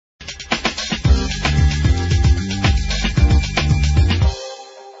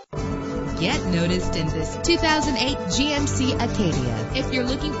noticed in this 2008 GMC Acadia. If you're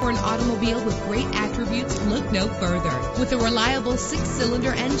looking for an automobile with great attributes, look no further. With a reliable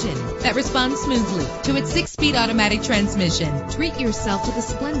 6-cylinder engine that responds smoothly to its 6-speed automatic transmission, treat yourself to the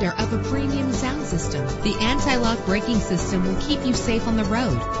splendor of a premium sound system. The anti-lock braking system will keep you safe on the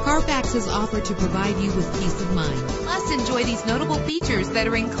road. Carfax is offered to provide you with peace of mind. Plus, enjoy these notable features that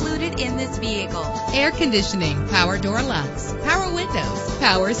are included in this vehicle: air conditioning, power door locks, power windows,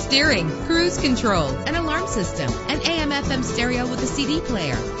 power steering, cruise control, an alarm system, an AM/FM stereo with a CD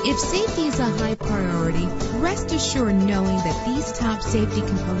player. If safety is a high priority, rest assured knowing that these top safety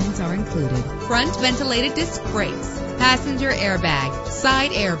components are included: front ventilated disc brakes, passenger airbag,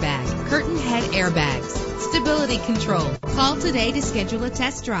 side airbag, curtain head airbags, stability control. Call today to schedule a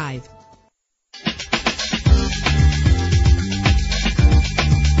test drive.